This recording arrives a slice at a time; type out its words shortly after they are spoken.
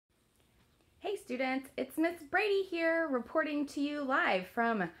students, it's Miss Brady here reporting to you live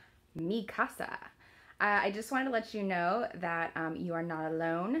from mi casa. I just wanted to let you know that you are not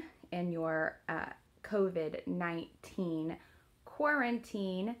alone in your COVID-19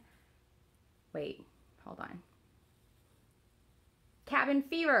 quarantine. Wait, hold on. Cabin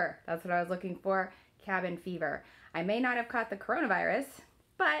fever, that's what I was looking for, cabin fever. I may not have caught the coronavirus,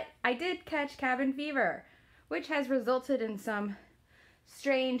 but I did catch cabin fever, which has resulted in some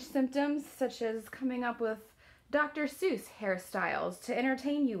strange symptoms, such as coming up with Dr. Seuss hairstyles to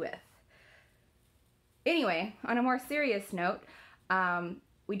entertain you with. Anyway, on a more serious note,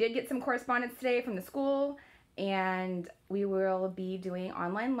 we did get some correspondence today from the school, and we will be doing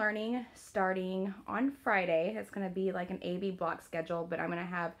online learning starting on Friday. It's going to be like an A/B block schedule, but I'm going to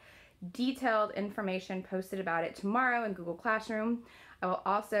have detailed information posted about it tomorrow in Google Classroom. I will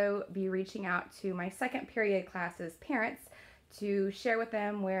also be reaching out to my second period classes parents to share with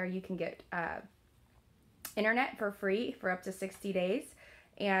them where you can get internet for free for up to 60 days,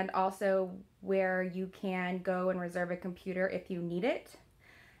 and also where you can go and reserve a computer if you need it.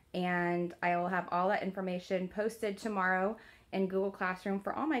 And I will have all that information posted tomorrow in Google Classroom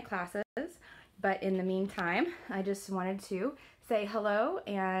for all my classes. But in the meantime, I just wanted to say hello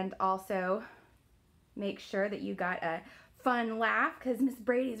and also make sure that you got a fun laugh, because Miss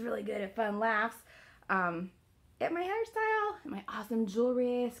Brady's really good at fun laughs. At my hairstyle, my awesome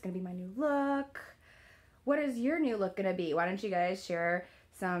jewelry. It's gonna be my new look. What is your new look gonna be? Why don't you guys share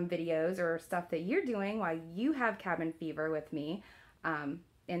some videos or stuff that you're doing while you have cabin fever with me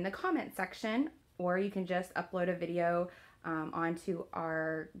in the comment section, or you can just upload a video onto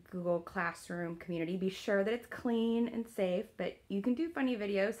our Google Classroom community. Be sure that it's clean and safe, but you can do funny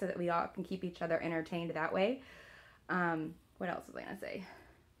videos so that we all can keep each other entertained that way. What else was I gonna say?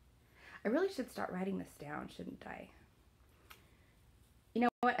 I really should start writing this down, shouldn't I? You know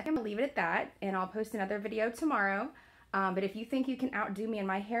what, I think I'll leave it at that, and I'll post another video tomorrow. But if you think you can outdo me in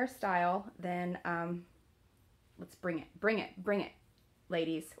my hairstyle, then let's bring it,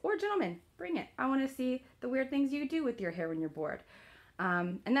 ladies or gentlemen, bring it. I want to see the weird things you do with your hair when you're bored.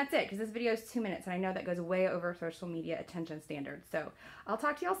 And that's it, because this video is 2 minutes, and I know that goes way over social media attention standards. So I'll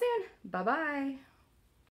talk to y'all soon. Bye-bye.